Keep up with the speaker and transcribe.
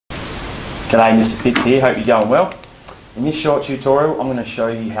G'day, Mr. Fitz here, hope you're going well. In this short tutorial I'm going to show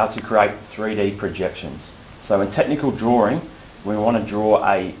you how to create 3D projections. So in technical drawing, when we want to draw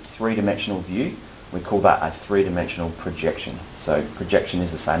a three-dimensional view, we call that a three-dimensional projection. So projection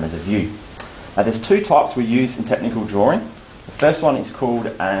is the same as a view. Now there's two types we use in technical drawing. The first one is called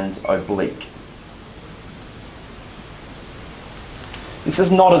an oblique. This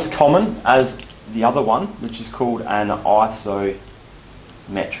is not as common as the other one, which is called an isometric.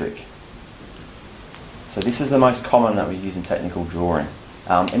 So this is the most common that we use in technical drawing,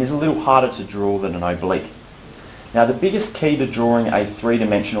 and is a little harder to draw than an oblique. Now the biggest key to drawing a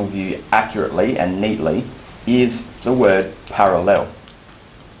three-dimensional view accurately and neatly is the word parallel.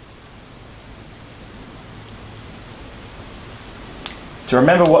 To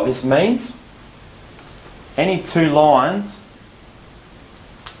remember what this means, any two lines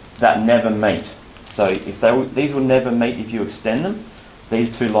that never meet. So if these will never meet if you extend them, these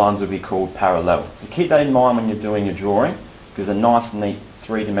two lines will be called parallel. So keep that in mind when you're doing your drawing, because a nice neat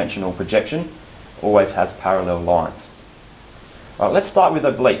three-dimensional projection always has parallel lines. Alright, let's start with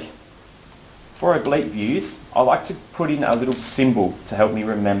oblique. For oblique views, I like to put in a little symbol to help me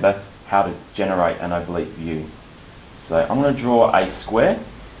remember how to generate an oblique view. So I'm going to draw a square,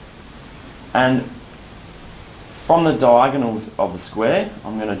 and from the diagonals of the square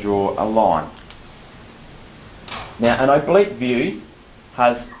I'm going to draw a line. Now an oblique view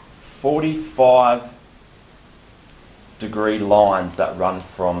has 45-degree lines that run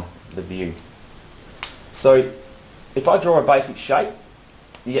from the view. So if I draw a basic shape,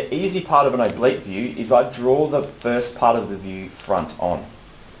 the easy part of an oblique view is I draw the first part of the view front on.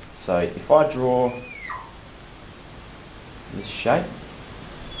 So if I draw this shape,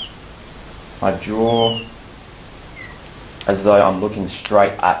 I draw as though I'm looking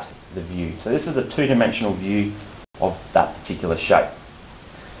straight at the view. So this is a two-dimensional view of that particular shape.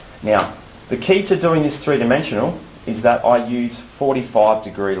 Now, the key to doing this three-dimensional is that I use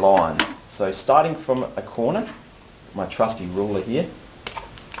 45-degree lines. So starting from a corner, my trusty ruler here,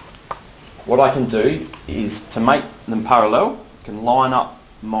 what I can do is to make them parallel, I can line up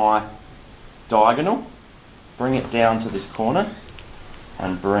my diagonal, bring it down to this corner,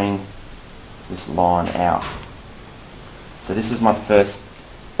 and bring this line out. So this is my first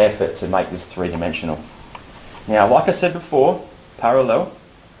effort to make this three-dimensional. Now, like I said before, parallel,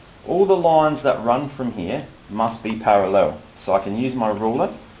 all the lines that run from here must be parallel. So I can use my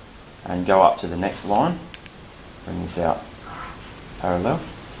ruler and go up to the next line, bring this out parallel.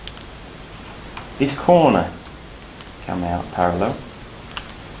 This corner come out parallel.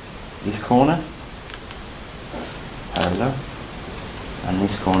 This corner parallel, and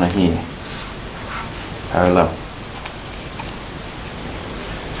this corner here parallel.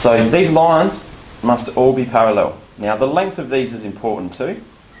 So these lines must all be parallel. Now the length of these is important too.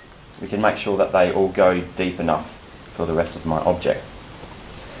 We can make sure that they all go deep enough for the rest of my object.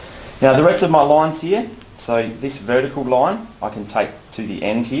 Now the rest of my lines here, so this vertical line I can take to the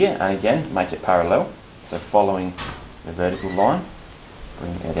end here and again make it parallel. So following the vertical line,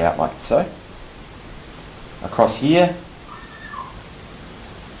 bring it out like so. Across here,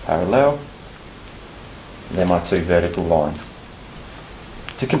 parallel, and then my two vertical lines.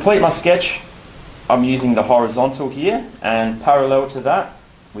 To complete my sketch, I'm using the horizontal here, and parallel to that,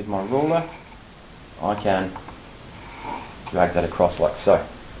 with my ruler, I can drag that across like so.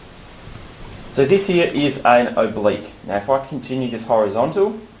 So this here is an oblique. Now if I continue this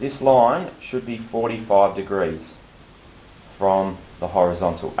horizontal, this line should be 45 degrees from the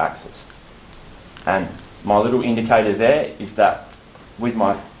horizontal axis. And my little indicator there is that with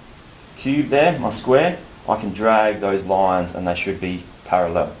my cube there, my square, I can drag those lines and they should be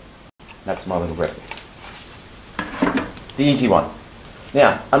parallel. That's my little reference. The easy one.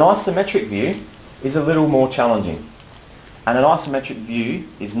 Now, an isometric view is a little more challenging. And an isometric view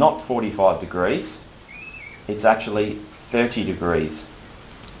is not 45 degrees, it's actually 30 degrees.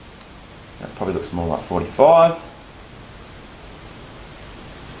 That probably looks more like 45.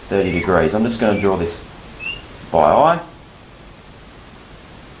 30 degrees. I'm just going to draw this by eye.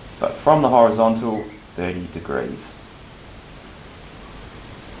 But from the horizontal, 30 degrees.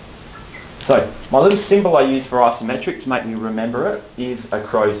 So, my little symbol I use for isometric to make me remember it is a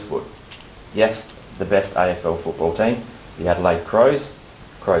crow's foot. Yes, the best AFL football team, the Adelaide Crows,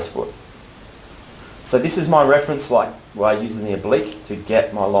 crow's foot. So this is my reference like where I use the oblique to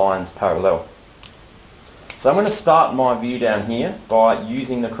get my lines parallel. So I'm going to start my view down here by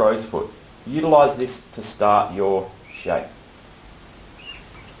using the crow's foot. Utilise this to start your shape.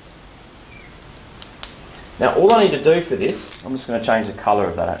 Now all I need to do for this, I'm just going to change the colour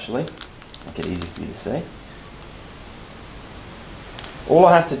of that actually, make it easy for you to see. All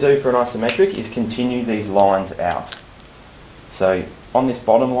I have to do for an isometric is continue these lines out. So on this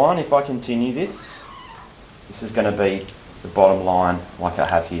bottom line, if I continue this, this is going to be the bottom line like I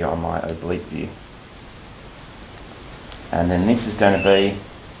have here on my oblique view. And then this is going to be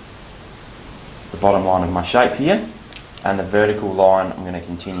the bottom line of my shape here, and the vertical line I'm going to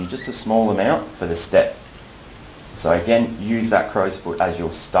continue just a small amount for the step. So again, use that crow's foot as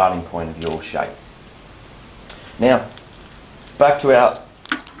your starting point of your shape. Now, back to our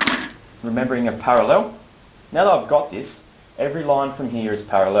remembering a parallel. Now that I've got this, every line from here is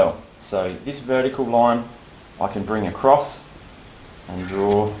parallel. So this vertical line I can bring across and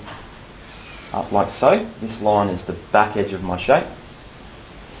draw up like so. This line is the back edge of my shape.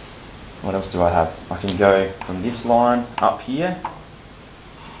 What else do I have? I can go from this line up here,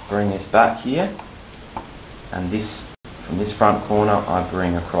 bring this back here, and this from this front corner I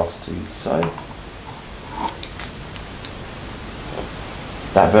bring across to so.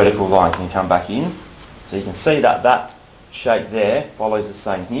 That vertical line can come back in. So you can see that that shape there follows the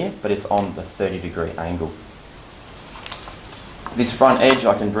same here, but it's on the 30-degree angle. This front edge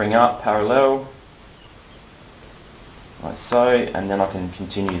I can bring up parallel, like so, and then I can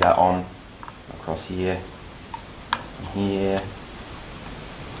continue that on across here, and here,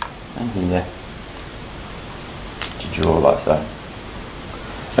 and here, to draw like so.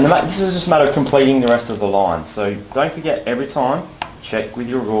 And this is just a matter of completing the rest of the line. So don't forget, every time, check with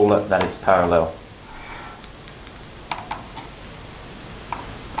your ruler that it's parallel.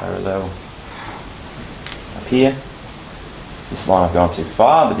 Parallel up here. This line I've gone too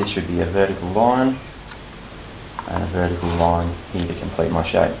far, but this should be a vertical line, and a vertical line here to complete my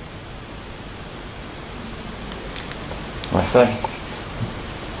shape. Like so.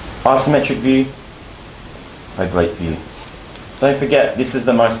 Isometric view, oblique view. Don't forget, this is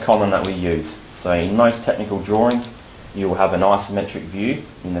the most common that we use. So in most technical drawings, you will have an isometric view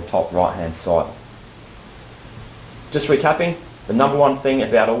in the top right hand side. Just recapping, the number one thing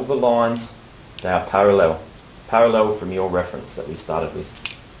about all the lines, they are parallel. Parallel from your reference that we started with.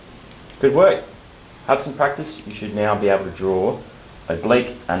 Good work. Have some practice. You should now be able to draw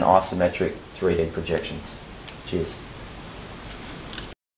oblique and isometric 3D projections. Cheers.